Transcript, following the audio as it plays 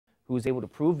who was able to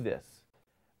prove this.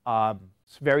 It's a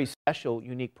very special,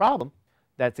 unique problem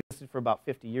that's existed for about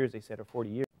 50 years, they said, or 40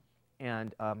 years.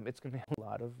 And it's going to have a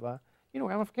lot of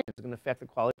ramifications. It's going to affect the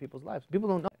quality of people's lives. People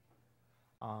don't know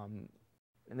it.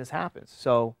 And this happens.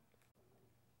 So,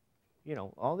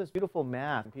 all this beautiful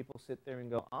math, and people sit there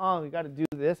and go, oh, you got to do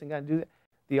this and got to do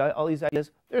that. All these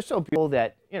ideas, they're so beautiful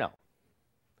that,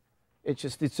 it's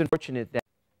unfortunate that,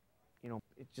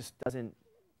 it just doesn't,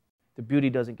 the beauty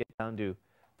doesn't get down to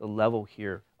the level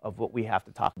here of what we have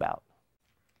to talk about.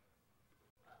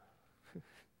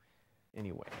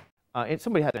 Anyway, and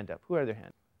somebody had to hand up. Who had their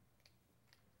hand?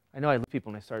 I know I love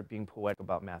people when I started being poetic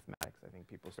about mathematics. I think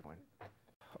people start going,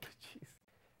 oh, jeez.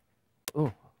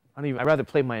 Oh, I'd rather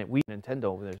play my Wii Nintendo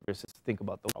over there versus think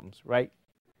about the problems, right?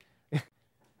 Is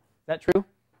that true?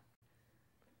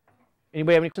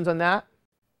 Anybody have any questions on that?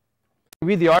 Did you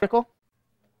read the article?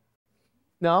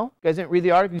 No? You guys didn't read the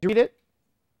article? Did you read it?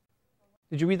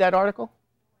 Did you read that article?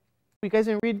 You guys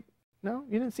didn't read? No?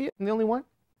 You didn't see it? I'm the only one?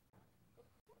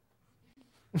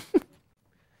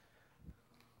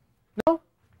 No?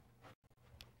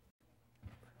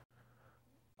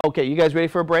 Okay, you guys ready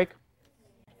for a break?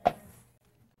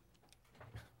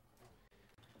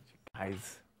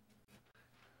 Guys.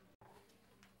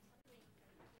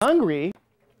 Hungry?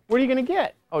 What are you going to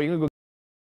get? Oh, you're going to go